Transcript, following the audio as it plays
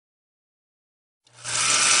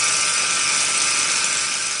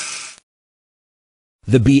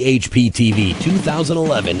The BHPTV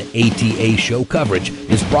 2011 ATA show coverage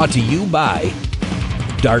is brought to you by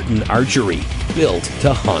Darton Archery, built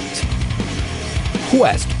to hunt.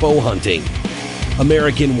 Quest Bow Hunting,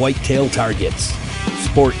 American Whitetail Targets,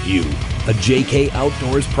 Sport U, a JK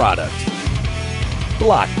Outdoors product.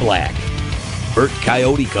 Block Black, Burt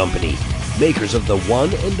Coyote Company, makers of the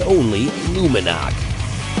one and only Luminoc.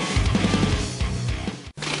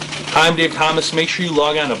 Hi, I'm Dave Thomas. Make sure you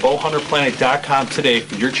log on to bowhunterplanet.com today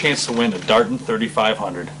for your chance to win a Darton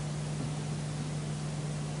 3500.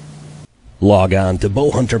 Log on to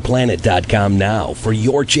bowhunterplanet.com now for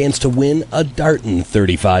your chance to win a Darton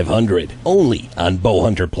 3500, only on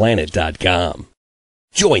bowhunterplanet.com.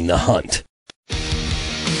 Join the hunt.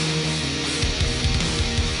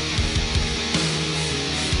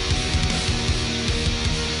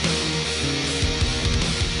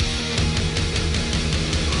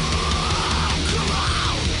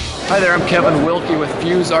 Hi there, I'm Kevin Wilkie with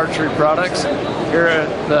Fuse Archery Products here at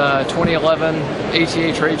the 2011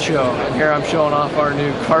 ATA Trade Show. And here I'm showing off our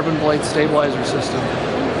new carbon blade stabilizer system.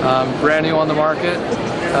 Brand new on the market.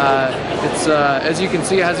 As you can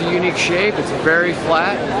see, it has a unique shape. It's very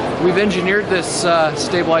flat. We've engineered this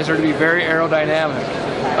stabilizer to be very aerodynamic.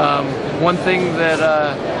 One thing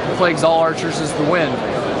that plagues all archers is the wind.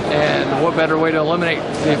 And what better way to eliminate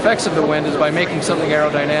the effects of the wind is by making something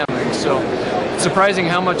aerodynamic. So it's surprising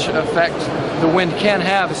how much effect the wind can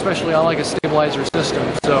have, especially on like a stabilizer system.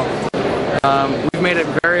 So we've made it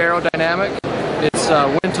very aerodynamic. It's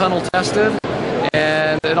wind tunnel tested,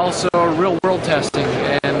 and it also real world testing.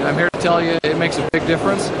 And I'm here to tell you it makes a big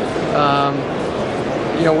difference.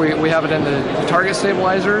 You know, we have it in the target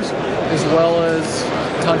stabilizers as well as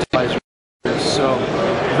hunt stabilizers. So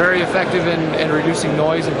very effective in reducing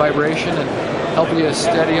noise and vibration and helping you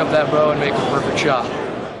steady up that bow and make a perfect shot.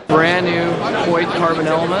 Brand new Hoyt carbon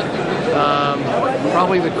element,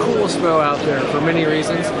 probably the coolest bow out there for many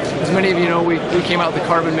reasons. As many of you know, we came out with the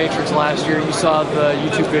carbon matrix last year. You saw the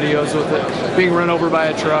YouTube videos with it being run over by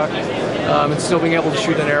a truck and still being able to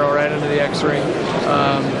shoot an arrow right into the X-ring.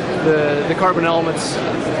 The carbon element's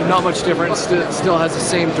not much different. It still has the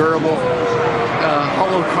same durable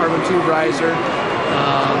hollow carbon tube riser.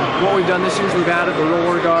 What we've done this year is we've added the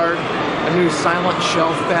roller guard, a new silent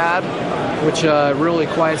shelf pad, which really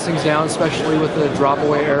quiets things down, especially with the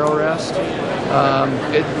drop-away arrow rest.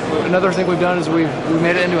 Another thing we've done is we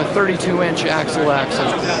made it into a 32-inch axle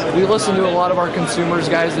axis. We listened to a lot of our consumers,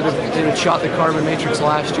 guys that had shot the carbon matrix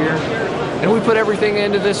last year, and we put everything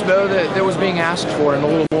into this bow that was being asked for and a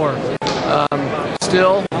little more.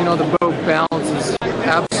 Still, you know, the bow balance is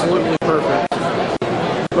absolutely perfect.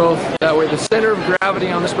 Both that way, the center of gravity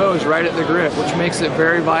on this bow is right at the grip, which makes it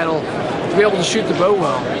very vital to be able to shoot the bow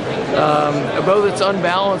well. A bow that's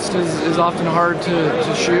unbalanced is often hard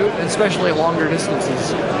to shoot, especially at longer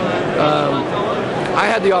distances. I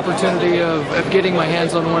had the opportunity of getting my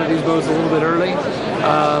hands on one of these bows a little bit early.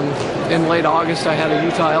 In late August, I had a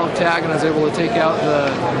Utah elk tag, and I was able to take out the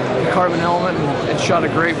carbon element and shot a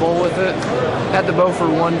great bull with it. Had the bow for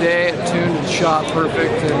one day, it tuned and shot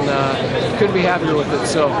perfect, and couldn't be happier with it.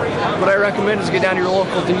 So what I recommend is get down to your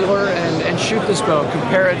local dealer and shoot this bow.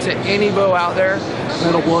 Compare it to any bow out there, and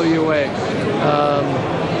it'll blow you away.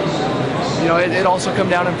 You know, it also come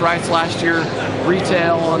down in price last year.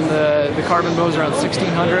 Retail on the carbon bows around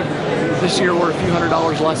 $1,600. This year we're a few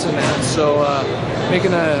 $100s less than that. So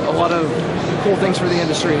making a lot of cool things for the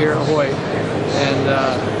industry here at Hoyt. And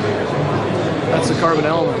that's the carbon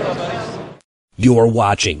element. You're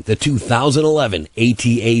watching the 2011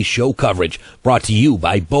 ATA show coverage brought to you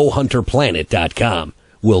by bowhunterplanet.com.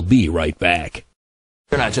 We'll be right back.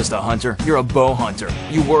 You're not just a hunter, you're a bow hunter.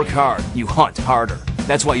 You work hard, you hunt harder.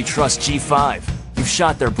 That's why you trust G5. You've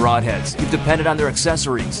shot their broadheads, you've depended on their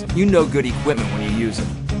accessories. You know good equipment when you use it.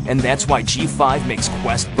 And that's why G5 makes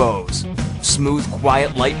Quest bows. Smooth,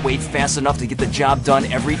 quiet, lightweight, fast enough to get the job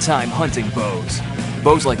done every time hunting bows.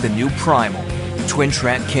 Bows like the new Primal, Twin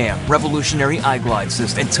Track Cam, revolutionary iGlide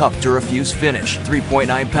system, and tough Durafuse finish.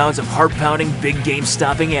 3.9 pounds of heart-pounding, big game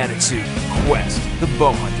stopping attitude. Quest, the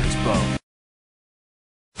bow hunter's bow.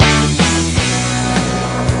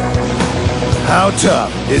 How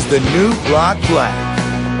tough is the new Block Black?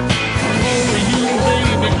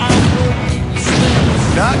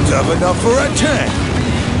 Not tough enough for a tank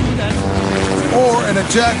or an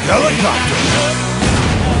attack helicopter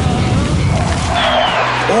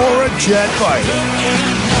or a jet fighter.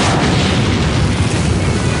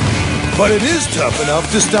 But it is tough enough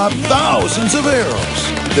to stop thousands of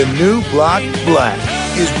arrows. The new Block Black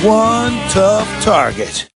is one tough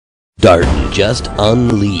target. Darton just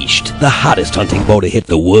unleashed the hottest hunting bow to hit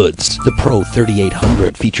the woods. The Pro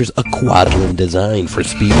 3800 features a quad-limb design for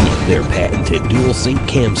speed, their patented dual-sync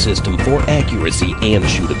cam system for accuracy and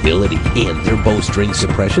shootability, and their bowstring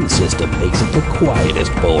suppression system makes it the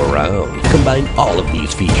quietest bow around. Combine all of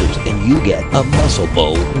these features and you get a muscle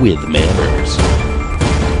bow with manners.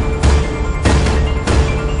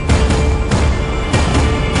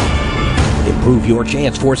 Improve your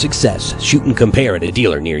chance for success. Shoot and compare at a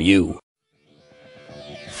dealer near you.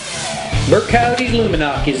 Burke Coyote's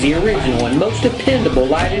Luminox is the original and most dependable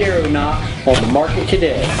lighted arrow nock on the market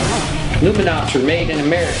today. Luminox are made in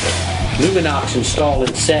America. Luminox install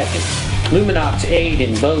in seconds. Luminox aid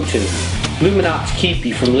in bow tuning. Luminox keep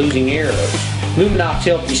you from losing arrows. Luminox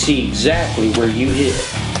help you see exactly where you hit.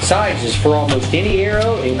 Sizes for almost any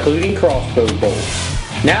arrow, including crossbow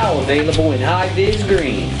bolts. Now available in high-vis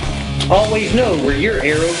green. Always know where your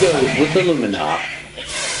arrow goes with the Luminox.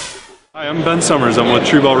 Hi, I'm Ben Summers. I'm with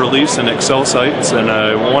TRUBALL Release and Excel Sights, and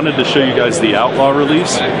I wanted to show you guys the Outlaw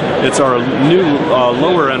release. It's our new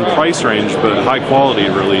lower-end price range, but high-quality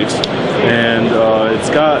release. And it's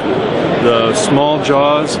got the small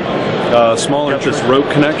jaws, smaller just rope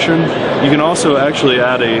connection. You can also actually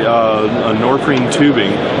add a Norprene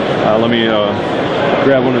tubing. Let me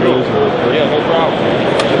grab one of those. Yeah, no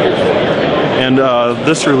problem. And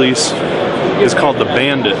this release is called the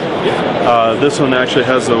Bandit. This one actually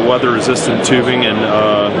has a weather-resistant tubing,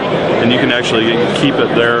 and you can actually keep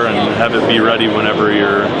it there and have it be ready whenever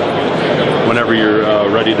you're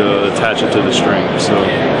ready to attach it to the string. So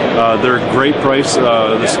they're a great price.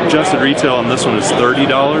 The suggested retail on this one is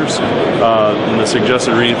 $30, and the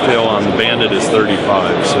suggested retail on the Bandit is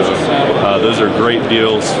 $35. So those are great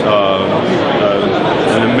deals.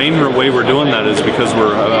 And the main way we're doing that is because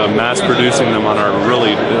we're mass producing them on our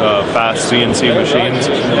really fast CNC machines.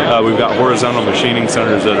 We've got horizontal machining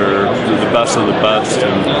centers that are the best of the best,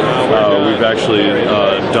 and we've actually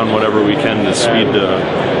done whatever we can to speed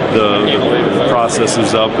the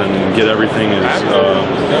processes up and get everything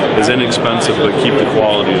as inexpensive but keep the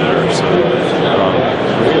quality there. So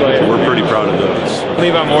we're pretty proud of those.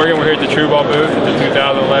 Levi Morgan, we're here at the TRUBALL booth at the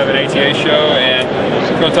 2011 ATA show, and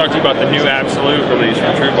I'm going to talk to you about the new Absolute release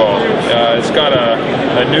from TRUBALL. It's got a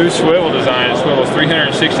new swivel design. It swivels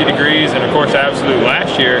 360 degrees, and of course Absolute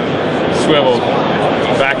last year swiveled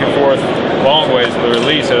back and forth long ways with the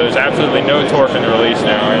release, so there's absolutely no torque in the release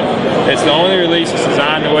now. And it's the only release that's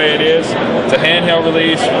designed the way it is. It's a handheld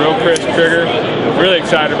release, real crisp trigger. Really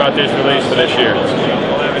excited about this release for this year.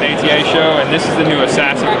 ATA show, and this is the new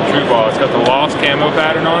Assassin from TRUBALL. It's got the lost camo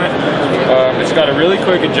pattern on it. It's got a really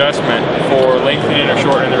quick adjustment for lengthening or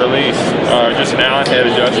shortening the release, just an Allen head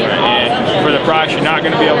adjustment, and for the price you're not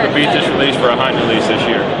going to be able to beat this release for a hunt release this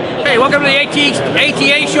year. Hey, welcome to the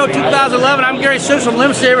ATA show 2011. I'm Gary Sims from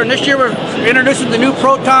Limbsaver, and this year we're introducing the new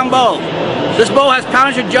Proton bow. This bow has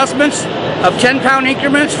poundage adjustments of 10-pound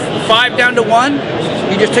increments, 5 down to 1.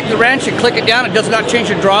 You just take the wrench and click it down. It does not change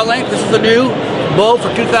the draw length. This is the new bow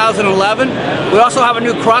for 2011. We also have a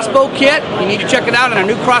new crossbow kit. You need to check it out, and a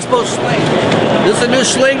new crossbow sling. This is a new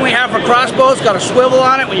sling we have for crossbows. It's got a swivel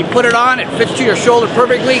on it. When you put it on, it fits to your shoulder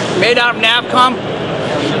perfectly. Made out of Navcom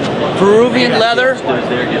Peruvian leather.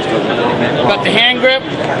 Got the hand grip.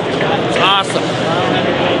 It's awesome.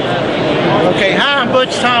 Okay, hi, I'm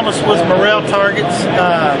Butch Thomas with Morrell Targets,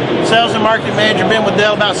 sales and marketing manager, been with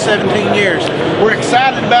Dell about 17 years. We're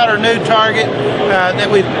excited about our new target that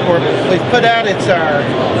we've put out. It's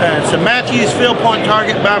a Matthews Field Point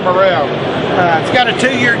target by Morrell. It's got a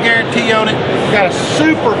 2-year guarantee on it. It's got a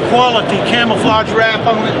super quality camouflage wrap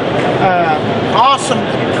on it. Awesome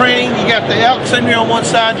printing. You got the elk scenery on one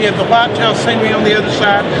side, you have the whitetail scenery on the other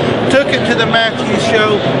side. Took it to the Matthews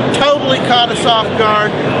show, totally caught us off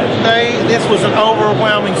guard. This was an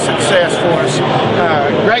overwhelming success for us.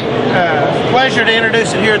 Great pleasure to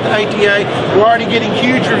introduce it here at the ATA. We're already getting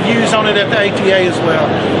huge reviews on it at the ATA as well.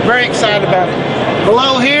 Very excited about it.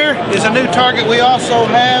 Below here is a new target we also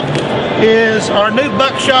have, is our new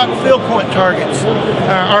buckshot field point targets.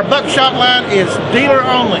 Our buckshot line is dealer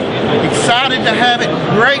only. Excited to have it.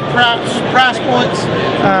 Great price points.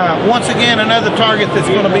 Once again, another target that's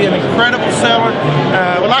going to be an incredible seller.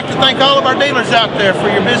 We'd like to thank all of our dealers out there for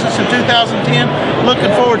your business in 2010.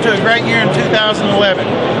 Looking forward to a great year in 2011.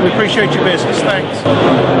 We appreciate your business. Thanks.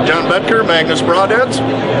 John Betker, Magnus Broadheads.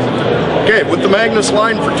 Okay, with the Magnus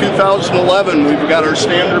line for 2011, we've got our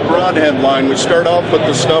standard broadhead line. We start off with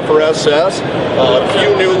the Snuffer SS success. A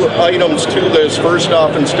few new items to this. First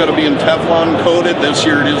off, instead of being Teflon coated, this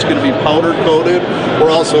year it is going to be powder coated.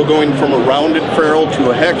 We're also going from a rounded ferrule to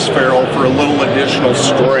a hex ferrule for a little additional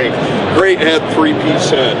strength. Great head, 3-piece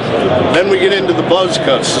head. Then we get into the buzz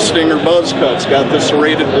cuts, the Stinger buzz cuts. Got this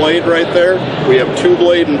serrated blade right there. We have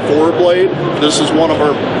 2-blade and 4-blade. This is one of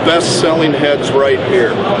our best-selling heads right here.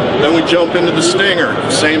 Then we jump into the Stinger.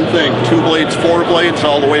 Same thing, 2 blades, 4 blades,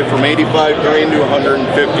 all the way from 85 grain to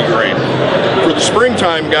 150 grain. For the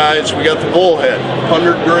springtime guys, we got the bullhead,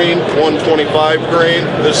 100 grain, 125 grain.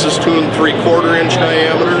 This is 2 3/4 inch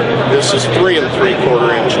diameter. This is 3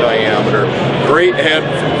 3/4 inch diameter. Great head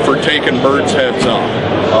for taking birds' heads off.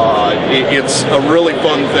 It's a really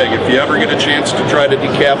fun thing. If you ever get a chance to try to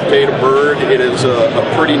decapitate a bird, it is a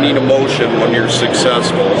pretty neat emotion when you're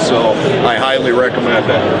successful. So I highly recommend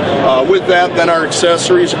it. With that, then our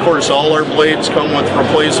accessories, of course, all our blades come with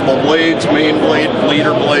replaceable blades, main blade,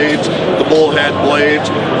 bleeder blades, the bullhead blades.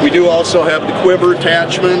 We do also have the quiver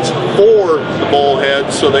attachments for the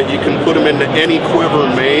bullhead so that you can put them into any quiver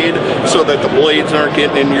made so that the blades aren't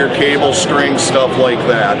getting into your cable string, stuff like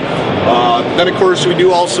that. Then of course we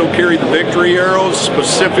do also carry the Victory arrows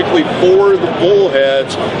specifically for the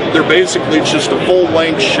bullheads. They're basically just a full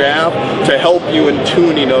length shaft to help you in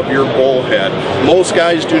tuning of your bullhead. Most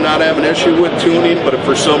guys do not have an issue with tuning, but if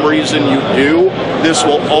for some reason you do, this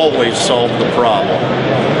will always solve the problem.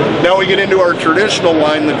 Now we get into our traditional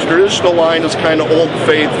line. The traditional line is kind of old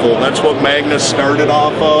faithful. That's what Magnus started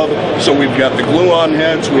off of. So we've got the glue-on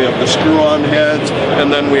heads, we have the screw-on heads,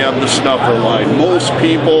 and then we have the snuffer line. Most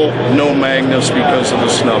people know Magnus because of the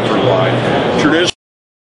snuffer line. Traditional,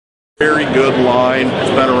 very good line.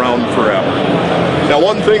 It's been around forever. Now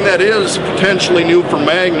one thing that is potentially new for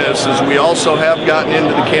Magnus is we also have gotten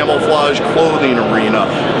into the camouflage clothing arena.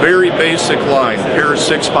 Very basic line, pair of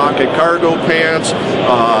 6-pocket cargo pants,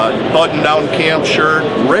 button-down camp shirt,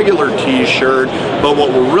 regular t-shirt, but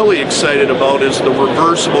what we're really excited about is the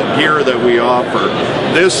reversible gear that we offer.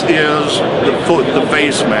 This is the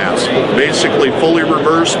face mask, basically fully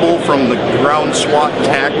reversible from the ground SWAT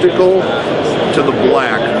tactical to the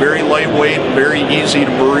black. Very lightweight, very easy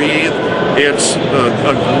to breathe. It's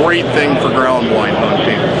a great thing for ground blind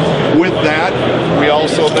hunting. With that, we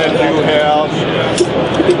also then do have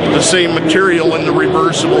the same material in the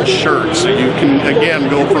reversible shirt. So you can, again,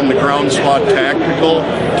 go from the ground SWAT tactical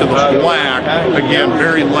to the black. Again,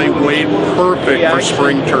 very lightweight, perfect for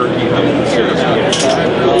spring turkey.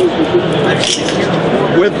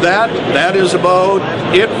 With that, that is about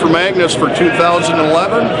it for Magnus for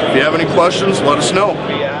 2011. If you have any questions, let us know.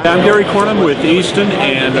 I'm Gary Cornum with Easton,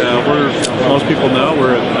 and most people know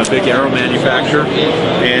we're a big arrow manufacturer.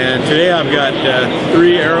 And today I've got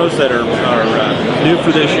 3 arrows that are new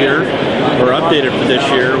for this year, or updated for this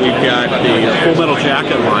year. We've got the Full Metal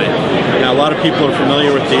Jacket line. Now a lot of people are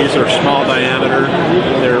familiar with these. They're small diameter.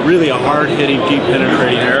 They're really a hard-hitting,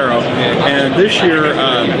 deep-penetrating arrow. And this year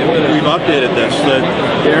we've updated this.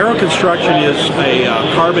 The arrow construction is a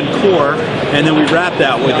carbon core, and then we wrap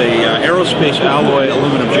that with a aerospace alloy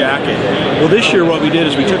aluminum jacket. Well, this year what we did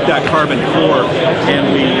is we took that carbon core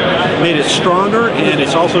and we made it stronger, and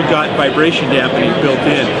it's also got vibration dampening built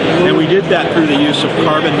in. And we did that through the use of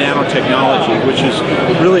carbon nanotechnology, which is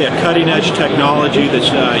really a cutting-edge technology that's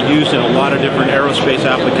used in a lot of different aerospace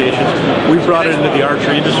applications. We brought it into the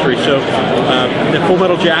archery industry. So the Full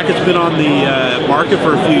Metal Jacket's been on the market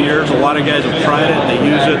for a few years. A lot of guys have tried it, they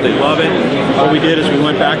use it, they love it. What we did is we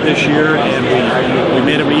went back this year and we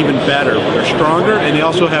made them even better. They're stronger, and they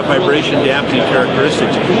also have vibration dampening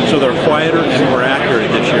characteristics, so they're quieter and more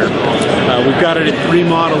accurate this year. We've got it in 3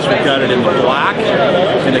 models. We've got it in the black,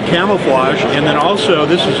 in the camouflage, and then also,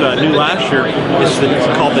 this is new last year,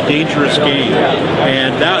 it's called the Dangerous Game.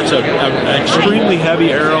 And that's an extremely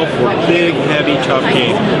heavy arrow for big, heavy, tough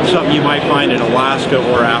game, something you might find in Alaska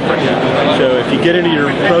or Africa. So if you get into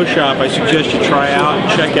your pro shop, I suggest you try out and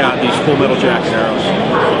check out these Full Metal Jacket arrows.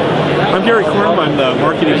 I'm Gary Cornum. I'm the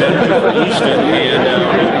marketing manager for Easton,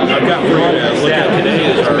 and I've got for you to look at today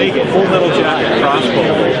is our Full Metal Jacket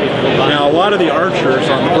crossbow. Now, a lot of the archers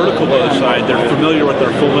on the vertical bow side, they're familiar with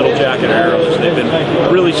their Full Metal Jacket arrows. They've been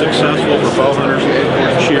really successful for bow hunters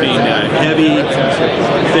shooting heavy,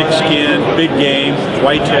 thick skin, big game,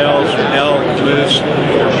 whitetails, elk, moose.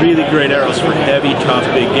 Really great arrows for heavy, tough,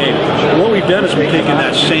 big game. And what we've done is we've taken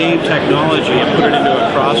that same technology and put it into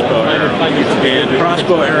a crossbow arrow. And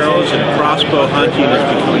crossbow arrows and crossbow hunting is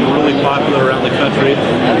becoming really popular around the country.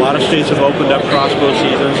 A lot of states have opened up crossbow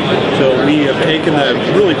seasons, so we have taken the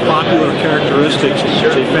really popular characteristics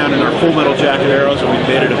that they found in our Full Metal Jacket arrows, and we've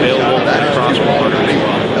made it available to crossbow hunters as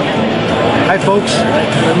well. Hi folks,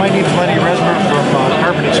 my name is Lenny Resmer from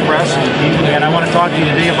Carbon Express, and I want to talk to you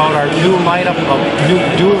today about our new lineup of new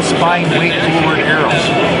dual spine weight forward arrows.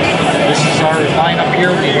 This is our lineup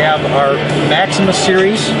here. We have our Maxima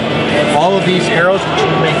series. All of these arrows, which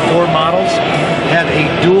we make 4 models, have a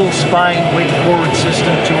dual spine weight forward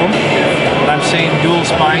system to them. When I'm saying dual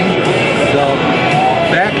spine, the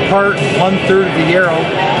back part, 1/3 of the arrow,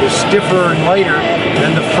 is stiffer and lighter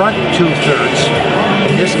than the front 2/3.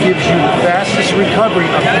 And this gives you the fastest recovery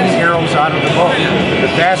of any arrows out of the bow.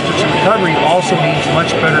 The fastest recovery also means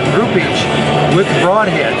much better groupage with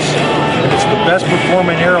broadheads. And it's the best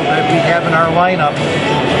performing arrow that we have in our lineup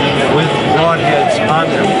with broadheads on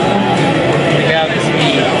them. We have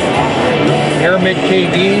the Aramid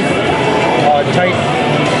KB type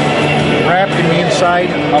wrapped in the inside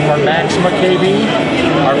of our Maxima KB,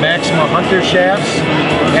 our Maxima Hunter shafts,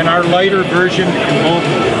 and our lighter version in both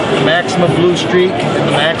the Maxima Blue Streak and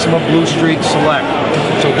the Maxima Blue Streak Select.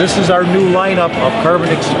 So this is our new lineup of Carbon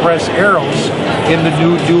Express arrows in the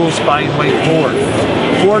new dual spine weight forward.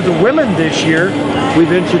 For the women this year,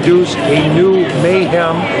 we've introduced a new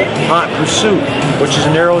Mayhem Hot Pursuit, which is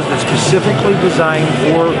an arrow that's specifically designed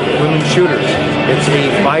for women shooters. It's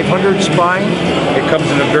a 500 spine. It comes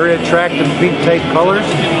in a very attractive pink type colors.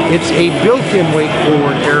 It's a built-in weight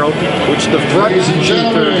forward arrow, which the front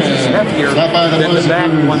 2/3 is heavier than the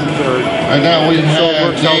back 1/3. And now we so it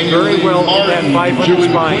works out very well in that 500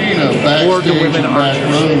 spine for the women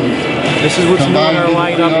archers. This is what's new in our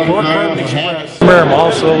lineup for Carbon Express. I'm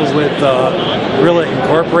also with Gorilla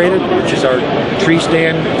Incorporated, which is our tree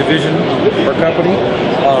stand division of our company.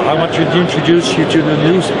 I want to introduce you to the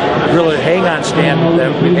new Gorilla hang-on stand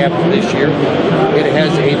that we have this year. It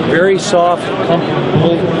has a very soft,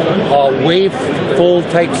 comfortable, wave fold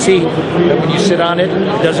type seat that when you sit on it,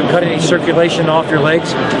 it doesn't cut any circulation off your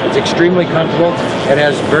legs. It's extremely comfortable. It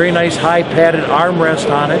has very nice high padded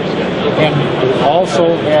armrest on it, and it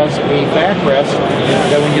also has a backrest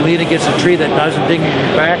that when you lean against a tree that doesn't ding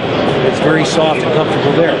your back, it's very soft and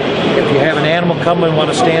comfortable there. If you have an animal come and want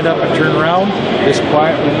to stand up and turn around, this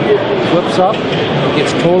quietly flips up, it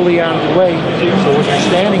gets totally out of the way, so when you're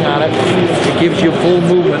standing on it, it gives you full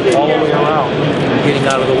movement all the way around, getting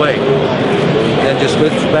out of the way. And then just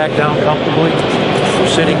lifts back down comfortably. We're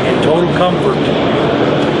sitting in total comfort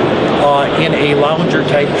in a lounger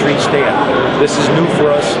type tree stand. This is new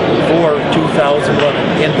for us for 2011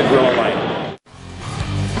 in the Gorilla line.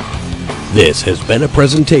 This has been a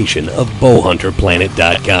presentation of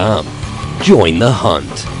BowhunterPlanet.com. Join the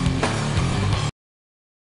hunt.